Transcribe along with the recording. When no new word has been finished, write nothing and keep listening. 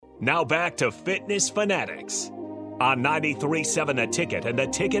Now back to Fitness Fanatics on 93.7 The Ticket and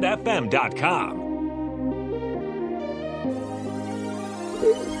theticketfm.com.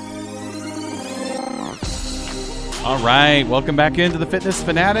 All right, welcome back into the Fitness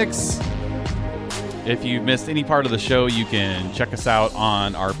Fanatics. If you've missed any part of the show, you can check us out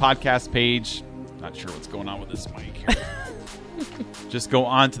on our podcast page. Not sure what's going on with this mic here. Just go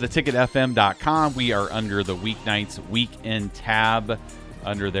on to theticketfm.com. We are under the weeknights weekend tab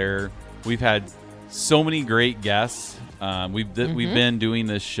under there. We've had so many great guests. We've been doing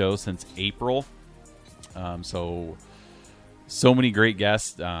this show since April. So many great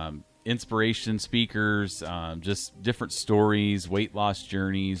guests. Inspiration speakers, just different stories, weight loss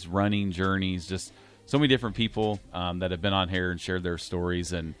journeys, running journeys, just so many different people that have been on here and shared their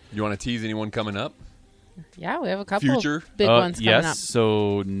stories. And you want to tease anyone coming up? Yeah, we have a couple Future? big ones coming up. Yes,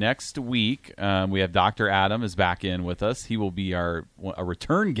 so next week we have Dr. Adam is back in with us. He will be a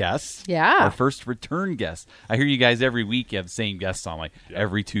return guest. Yeah. Our first return guest. I hear you guys every week you have the same guests on,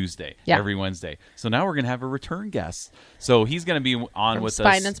 every Tuesday, every Wednesday. So now we're going to have a return guest. So he's going to be on from with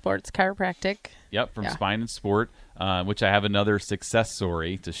Spine us. and Sports Chiropractic. Yep, from Spine and Sport, which I have another success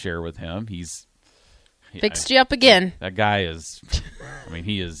story to share with him. Fixed you up again. That guy is,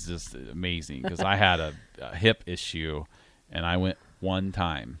 he is just amazing because I had a hip issue and I went one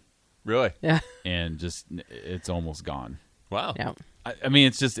time. Really? Yeah. And just, it's almost gone. Wow. Yeah.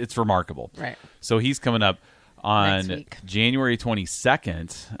 It's remarkable. Right. So he's coming up on Next week. January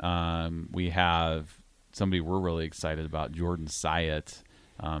 22nd. We have somebody we're really excited about, Jordan Syatt.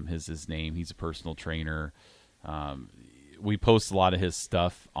 His name. He's a personal trainer. We post a lot of his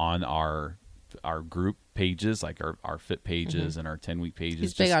stuff on our group pages, like our fit pages and our 10-week pages.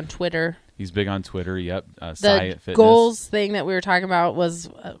 He's big on Twitter. He's big on Twitter, yep. The Syatt Fitness. goals thing that we were talking about was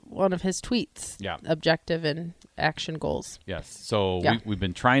one of his tweets. Yeah. Objective and action goals. Yes. So Yeah. we've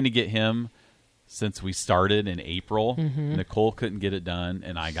been trying to get him since we started in April. Nicole couldn't get it done,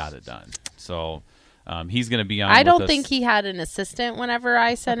 and I got it done. So he's going to be on. I don't with us. think he had an assistant whenever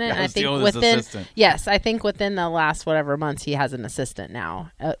I sent it. I was I think dealing with his assistant. I think within the last whatever months he has an assistant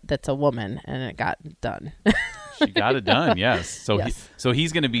now that's a woman, and it got done. She got it done. Yes. So Yes.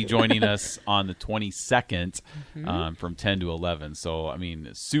 he's going to be joining us on the 22nd from 10 to 11. So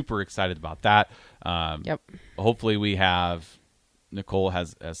super excited about that. Yep. Hopefully we have Nicole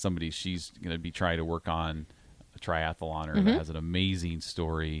has somebody she's going to be trying to work on a triathloner that has an amazing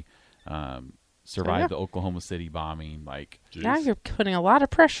story. Survived the Oklahoma City bombing. Now you're putting a lot of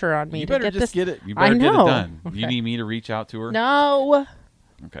pressure on me. You better to get just this. get it. You better I get it know. done. Okay. You need me to reach out to her? No.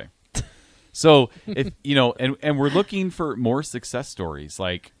 Okay. So if and we're looking for more success stories.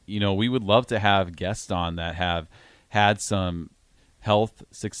 We would love to have guests on that have had some health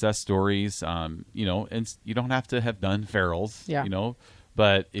success stories. And you don't have to have done ferals. Yeah.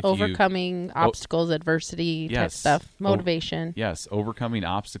 But if Overcoming obstacles, adversity type stuff, motivation. Yes, overcoming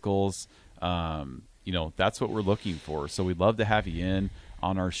obstacles. That's what we're looking for. So we'd love to have you in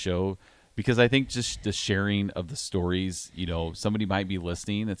on our show because I think just the sharing of the stories, somebody might be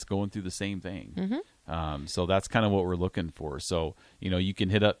listening that's going through the same thing. So that's kind of what we're looking for. So, you can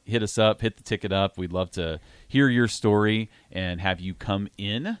hit us up, hit the ticket up. We'd love to hear your story and have you come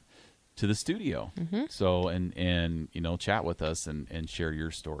in to the studio. So, and chat with us and share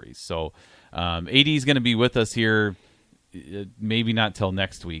your stories. So, AD is going to be with us here. Maybe not till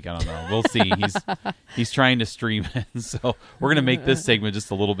next week. I don't know. We'll see. He's trying to stream it, so we're gonna make this segment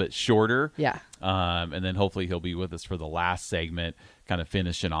just a little bit shorter. Yeah. And then hopefully he'll be with us for the last segment, kind of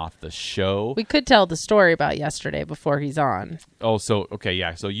finishing off the show. We could tell the story about yesterday before he's on. Oh, so okay,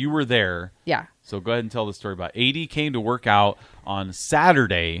 yeah. So you were there. Yeah. So go ahead and tell the story about AD came to work out on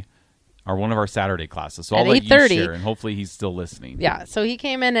Saturday, or one of our Saturday classes. So I'll let you share, and hopefully he's still listening. Yeah. So he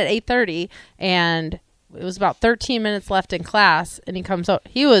came in at 8:30 and it was about 13 minutes left in class, and he comes out.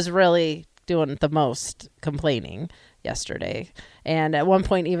 He was really doing the most complaining yesterday. And at one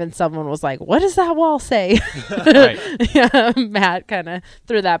point, even someone was like, "What does that wall say?" Yeah, Matt kind of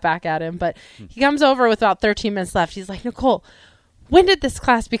threw that back at him. But he comes over with about 13 minutes left. He's like, "Nicole, when did this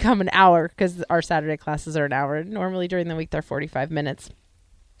class become an hour?" Because our Saturday classes are an hour. Normally during the week, they're 45 minutes.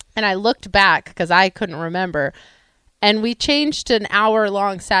 And I looked back because I couldn't remember. And we changed to an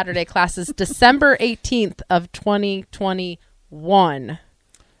hour-long Saturday classes December 18th of 2021.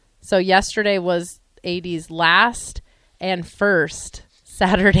 So yesterday was AD's last and first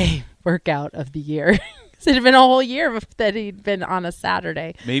Saturday workout of the year. It had been a whole year that he'd been on a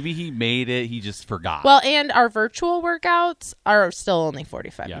Saturday. Maybe he made it. He just forgot. Well, and our virtual workouts are still only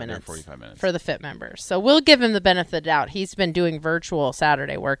 45 minutes. They're 45 minutes. For the fit members. So we'll give him the benefit of the doubt. He's been doing virtual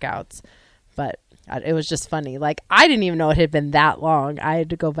Saturday workouts, but It was just funny. Like, I didn't even know it had been that long. I had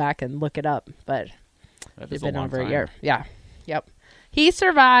to go back and look it up, but That it's is been a long over time. a year. Yeah. Yep. He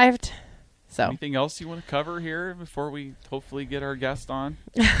survived. So Anything else you want to cover here before we hopefully get our guest on?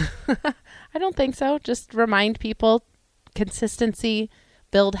 I don't think so. Just remind people, consistency,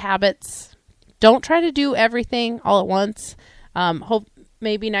 build habits. Don't try to do everything all at once. Hope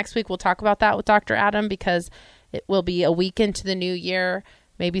maybe next week we'll talk about that with Dr. Adam, because it will be a week into the new year.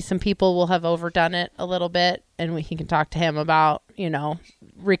 Maybe some people will have overdone it a little bit, and we can talk to him about,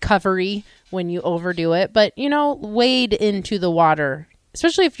 recovery when you overdo it. But, wade into the water,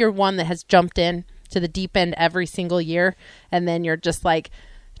 especially if you're one that has jumped in to the deep end every single year, and then you're just like,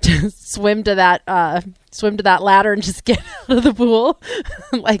 swim to that ladder and just get out of the pool.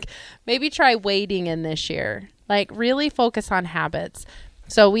 Like, maybe try wading in this year. Like, really focus on habits.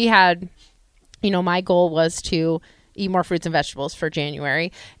 So we had, my goal was to eat more fruits and vegetables for January.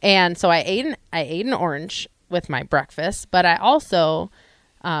 And so I ate an orange with my breakfast, but I also,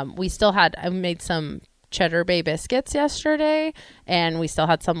 I made some Cheddar Bay biscuits yesterday, and we still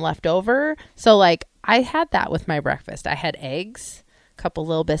had some left over. So like, I had that with my breakfast. I had eggs, a couple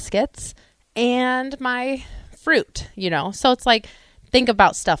little biscuits, and my fruit, So it's like, think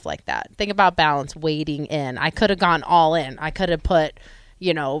about stuff like that. Think about balance, wading in. I could have gone all in. I could have put,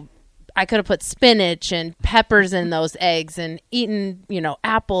 put spinach and peppers in those eggs and eaten,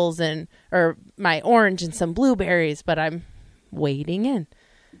 apples or my orange and some blueberries, but I'm wading in.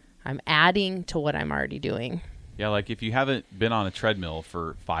 I'm adding to what I'm already doing. Yeah, like if you haven't been on a treadmill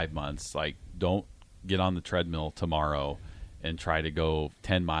for 5 months, like don't get on the treadmill tomorrow and try to go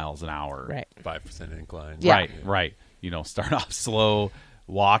 10 miles an hour. Right. 5% incline. Yeah. Right. Start off slow,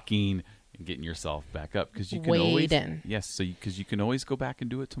 walking, and getting yourself back up, because you can always in. Yes, so because you can always go back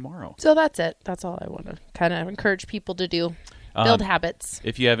and do it tomorrow. So that's it. That's all I want to kind of encourage people to do. Build habits.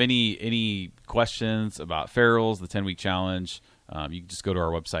 If you have any questions about Farrell's, the 10-week challenge, you can just go to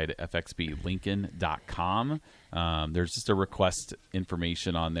our website at fxblincoln.com. There's just a request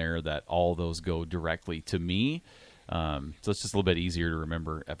information on there that all those go directly to me. So it's just a little bit easier to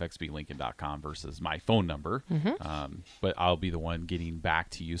remember, fxblincoln.com versus my phone number. But I'll be the one getting back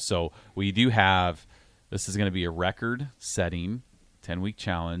to you. So we do have, this is going to be a record-setting 10-week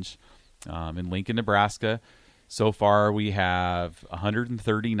challenge in Lincoln, Nebraska. So far, we have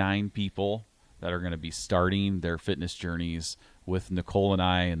 139 people that are going to be starting their fitness journeys with Nicole and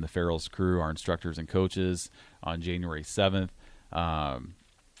I and the Farrell's crew, our instructors and coaches, on January 7th.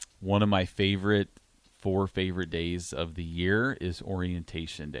 One of my four favorite days of the year is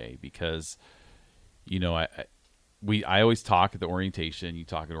orientation day, because I always talk at the orientation, you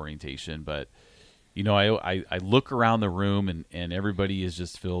talk at orientation, but I look around the room and everybody is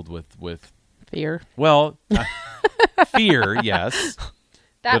just filled with Fear. Well, fear, yes.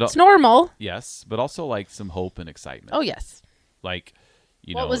 That's normal. Yes, but also like some hope and excitement. Oh, yes. Like,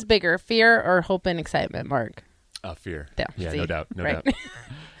 what was bigger, fear or hope and excitement, Mark? Fear. Yeah, see? No doubt. No Right. doubt.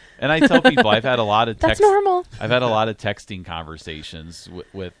 And I tell people I've had a lot of That's normal. I've had a lot of texting conversations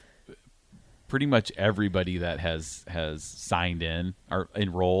with pretty much everybody that has signed in or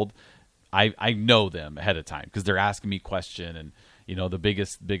enrolled. I know them ahead of time because they're asking me question, and the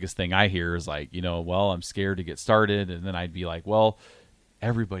biggest thing I hear is like, well, I'm scared to get started, and then I'd be like, well,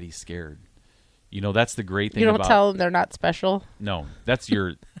 everybody's scared. That's the great thing. You don't about, tell them they're not special. No, that's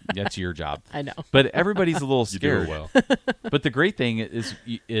your job. I know. But everybody's a little You do scared. it well. But the great thing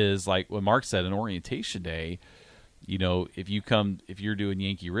is like what Mark said, an orientation day. If you're doing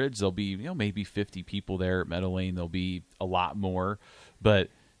Yankee Ridge, there'll be maybe 50 people there. At Meadow Lane, there'll be a lot more. But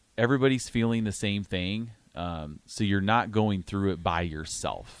everybody's feeling the same thing. So you're not going through it by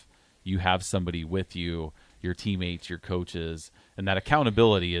yourself. You have somebody with you, your teammates, your coaches, and that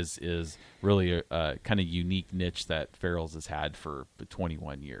accountability is really a kind of unique niche that Farrell's has had for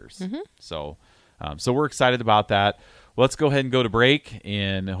 21 years. Mm-hmm. So we're excited about that. Well, let's go ahead and go to break,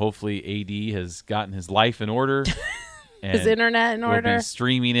 and hopefully AD has gotten his life in order. And His internet in will order. be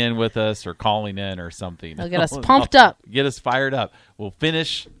streaming in with us or calling in or something. He'll get us pumped up. Get us fired up. We'll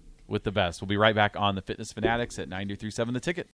finish with the best. We'll be right back on the Fitness Fanatics at 92.37 The Ticket.